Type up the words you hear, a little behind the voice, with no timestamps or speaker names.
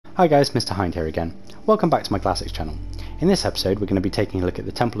Hi guys, Mr. Hind here again. Welcome back to my Classics channel. In this episode we're going to be taking a look at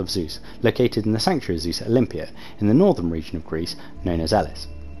the Temple of Zeus, located in the sanctuary of Zeus Olympia, in the northern region of Greece, known as Elis.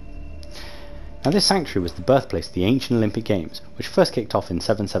 Now this sanctuary was the birthplace of the ancient Olympic Games, which first kicked off in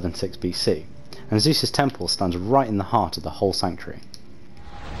 776 BC, and Zeus's temple stands right in the heart of the whole sanctuary.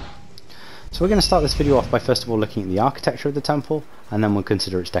 So we're going to start this video off by first of all looking at the architecture of the temple, and then we'll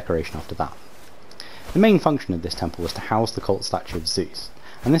consider its decoration after that. The main function of this temple was to house the cult statue of Zeus,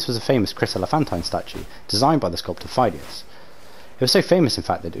 and this was a famous chryselephantine statue designed by the sculptor Phidias. It was so famous in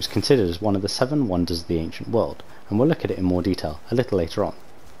fact that it was considered as one of the 7 wonders of the ancient world, and we'll look at it in more detail a little later on.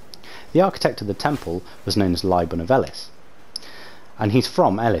 The architect of the temple was known as Libon of Elis, and he's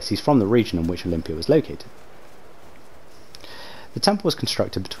from Elis, he's from the region in which Olympia was located. The temple was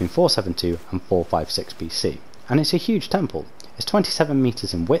constructed between 472 and 456 BC, and it's a huge temple. It's 27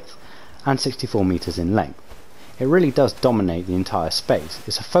 metres in width and 64 metres in length. It really does dominate the entire space.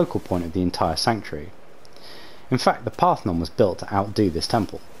 It's a focal point of the entire sanctuary. In fact, the Parthenon was built to outdo this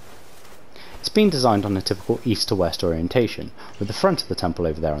temple. It's been designed on a typical east to west orientation, with the front of the temple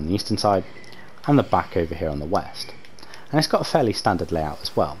over there on the eastern side, and the back over here on the west. And it's got a fairly standard layout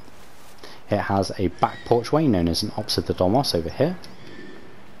as well. It has a back porchway known as an opsithedomos over here,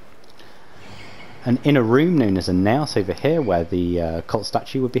 an inner room known as a naos over here where the cult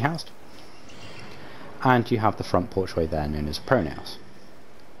statue would be housed, and you have the front porchway there known as a pronaos.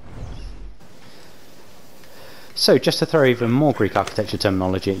 So just to throw even more Greek architecture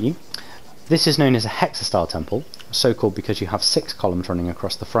terminology at you, this is known as a hexastyle temple, so called because you have 6 columns running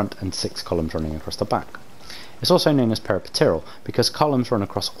across the front and 6 columns running across the back. It's also known as peripateral because columns run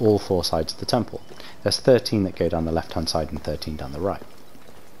across all 4 sides of the temple. There's 13 that go down the left hand side and 13 down the right.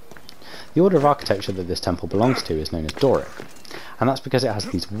 The order of architecture that this temple belongs to is known as Doric, and that's because it has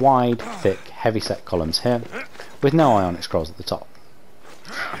these wide, thick, heavy-set columns here, with no ionic scrolls at the top.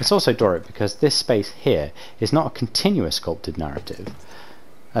 It's also Doric because this space here is not a continuous sculpted narrative,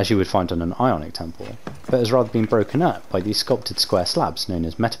 as you would find on an Ionic temple, but has rather been broken up by these sculpted square slabs known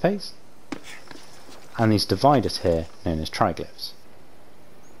as metopes, and these dividers here known as triglyphs.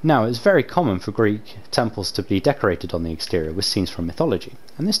 Now, it's very common for Greek temples to be decorated on the exterior with scenes from mythology,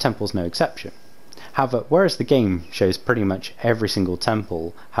 and this temple is no exception. However, whereas the game shows pretty much every single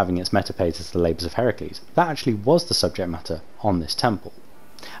temple having its metopes as the labours of Heracles, that actually was the subject matter on this temple.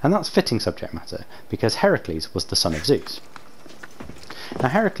 And that's fitting subject matter, because Heracles was the son of Zeus. Now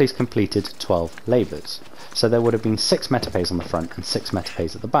Heracles completed 12 labours, so there would have been 6 metopes on the front and 6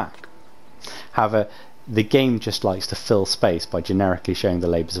 metopes at the back. However, the game just likes to fill space by generically showing the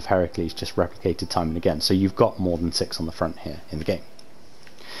labours of Heracles just replicated time and again, so you've got more than 6 on the front here in the game.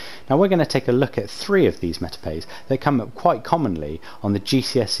 Now we're going to take a look at 3 of these metopes that come up quite commonly on the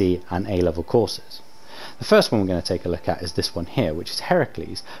GCSE and A-level courses. The first one we're going to take a look at is this one here, which is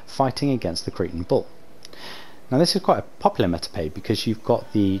Heracles fighting against the Cretan bull. Now this is quite a popular metope because you've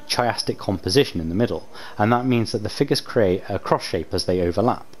got the chiastic composition in the middle, and that means that the figures create a cross shape as they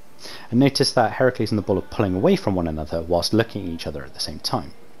overlap. And notice that Heracles and the bull are pulling away from one another whilst looking at each other at the same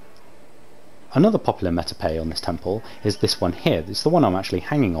time. Another popular metope on this temple is this one here. It's the one I'm actually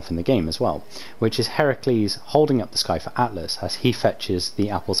hanging off in the game as well, which is Heracles holding up the sky for Atlas as he fetches the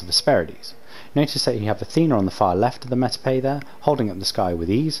apples of Hesperides. Notice that you have Athena on the far left of the metope there, holding up the sky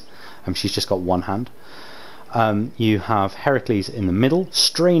with ease. She's just got one hand. You have Heracles in the middle,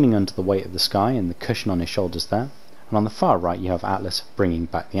 straining under the weight of the sky and the cushion on his shoulders there. And on the far right you have Atlas bringing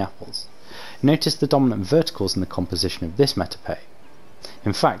back the apples. Notice the dominant verticals in the composition of this metope.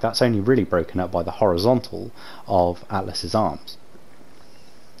 In fact, that's only really broken up by the horizontal of Atlas's arms.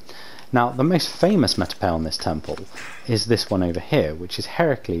 Now, the most famous metope on this temple is this one over here, which is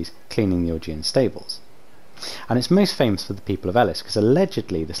Heracles cleaning the Augean stables. And it's most famous for the people of Elis, because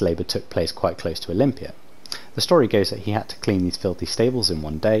allegedly this labour took place quite close to Olympia. The story goes that he had to clean these filthy stables in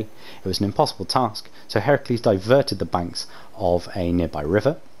one day. It was an impossible task, so Heracles diverted the banks of a nearby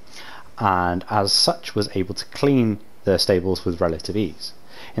river, and as such was able to clean the stables with relative ease.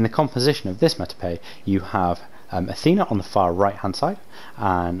 In the composition of this metope, you have Athena on the far right hand side,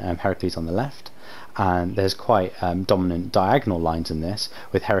 and Heracles on the left, and there's quite dominant diagonal lines in this,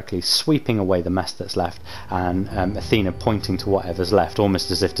 with Heracles sweeping away the mess that's left, and Athena pointing to whatever's left,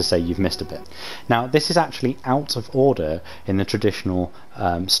 almost as if to say you've missed a bit. Now this is actually out of order in the traditional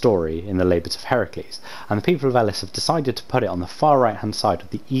story in the Labours of Heracles, and the people of Elis have decided to put it on the far right hand side of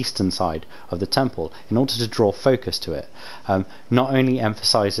the eastern side of the temple in order to draw focus to it, not only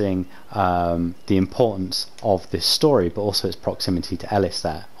emphasising the importance of this story but also its proximity to Elis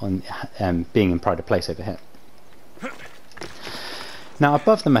there, on being in pride of place over here. Now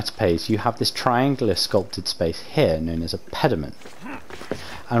above the metopes you have this triangular sculpted space here known as a pediment.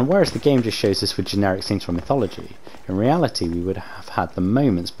 And whereas the game just shows us with generic scenes from mythology, in reality we would have had the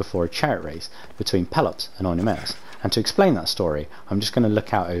moments before a chariot race between Pelops and Oenomaus. And to explain that story, I'm just going to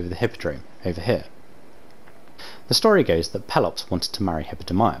look out over the hippodrome, over here. The story goes that Pelops wanted to marry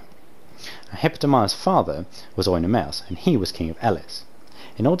Hippodamia. Hippodamia's father was Oenomaus, and he was king of Elis.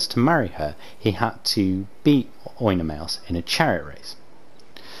 In order to marry her, he had to beat Oenomaus in a chariot race.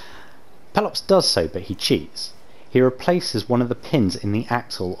 Pelops does so, but he cheats. He replaces one of the pins in the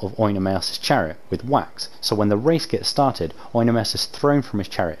axle of Oenomaus' chariot with wax, so when the race gets started, Oenomaus is thrown from his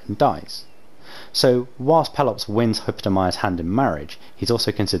chariot and dies. So, whilst Pelops wins Hippodamia's hand in marriage, he's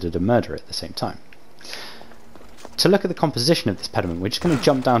also considered a murderer at the same time. To look at the composition of this pediment, we're just going to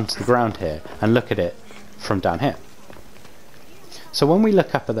jump down to the ground here and look at it from down here. So when we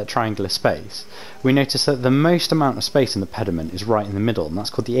look up at that triangular space, we notice that the most amount of space in the pediment is right in the middle, and that's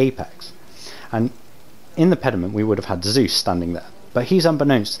called the apex. And in the pediment we would have had Zeus standing there, but he's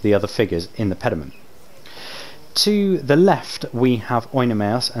unbeknownst to the other figures in the pediment. To the left we have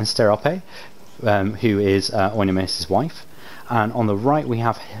Oenomaus and Sterope, who is Oenomaus' wife, and on the right we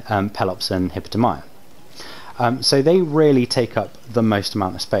have Pelops and Hippodamia. So they really take up the most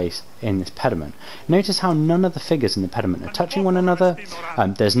amount of space in this pediment. Notice how none of the figures in the pediment are touching one another.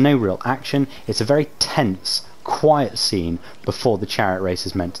 There's no real action. It's a very tense, quiet scene before the chariot race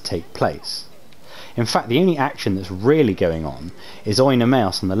is meant to take place. In fact, the only action that's really going on is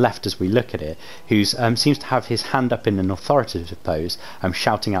Oenomaus on the left as we look at it, who seems to have his hand up in an authoritative pose,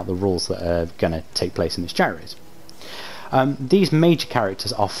 shouting out the rules that are going to take place in this chariot race. These major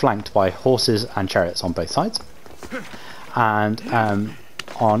characters are flanked by horses and chariots on both sides, and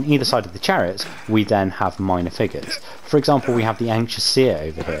on either side of the chariots we then have minor figures. For example, we have the anxious seer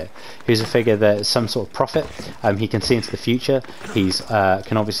over here, who's a figure that is some sort of prophet. He can see into the future. He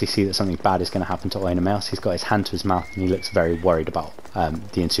can obviously see that something bad is going to happen to Oenomaus. He's got his hand to his mouth and he looks very worried about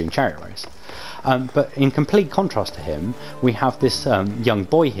the ensuing chariot race. But in complete contrast to him, we have this young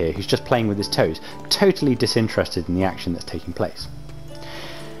boy here who's just playing with his toes, totally disinterested in the action that's taking place.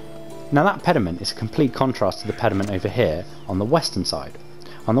 Now that pediment is a complete contrast to the pediment over here on the western side.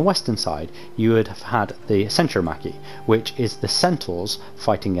 On the western side you would have had the Centuromachy, which is the centaurs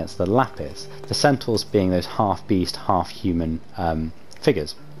fighting against the Lapis, the centaurs being those half beast, half human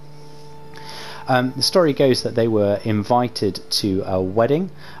figures. The story goes that they were invited to a wedding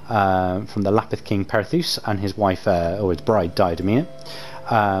from the Lapith king Perithous and his wife, or his bride, Diademia.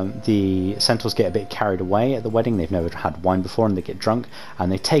 The centaurs get a bit carried away at the wedding. They've never had wine before and they get drunk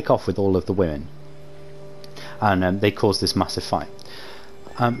and they take off with all of the women, and they cause this massive fight.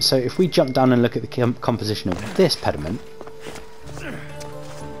 So if we jump down and look at the composition of this pediment,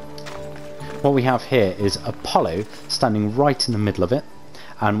 what we have here is Apollo standing right in the middle of it,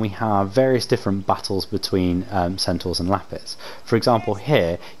 and we have various different battles between centaurs and Lapis. For example,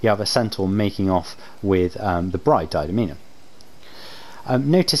 here you have a centaur making off with the bride, Diademina.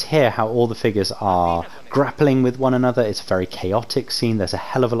 Notice here how all the figures are grappling with one another. It's a very chaotic scene. There's a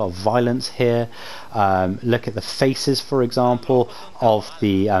hell of a lot of violence here. Look at the faces, for example, of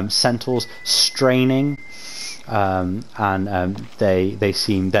the centaurs straining, and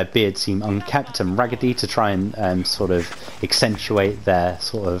their beards seem unkempt and raggedy to try and sort of accentuate their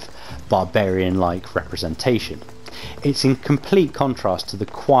sort of barbarian-like representation. It's in complete contrast to the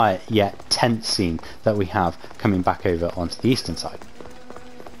quiet yet tense scene that we have coming back over onto the eastern side.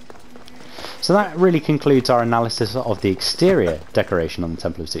 So that really concludes our analysis of the exterior decoration on the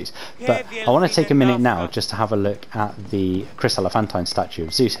Temple of Zeus. But I want to take a minute now just to have a look at the chryselephantine statue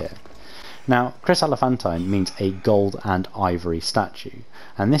of Zeus here. Now, chryselephantine means a gold and ivory statue,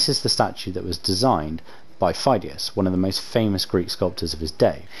 and this is the statue that was designed by Phidias, one of the most famous Greek sculptors of his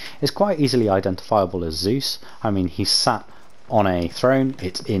day. It's quite easily identifiable as Zeus. I mean, he's sat on a throne,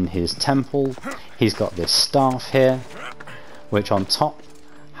 it's in his temple, he's got this staff here, which on top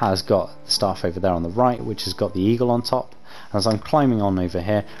has got the staff over there on the right, which has got the eagle on top. As I'm climbing on over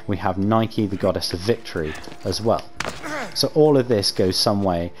here, we have Nike, the goddess of victory, as well. So all of this goes some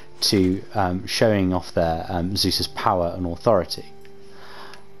way to showing off their Zeus's power and authority.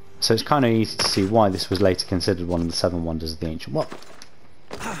 So it's kind of easy to see why this was later considered one of the 7 wonders of the ancient world.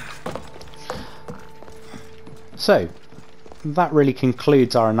 So that really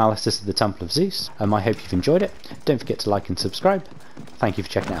concludes our analysis of the Temple of Zeus. I hope you've enjoyed it. Don't forget to like and subscribe. Thank you for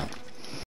checking it out.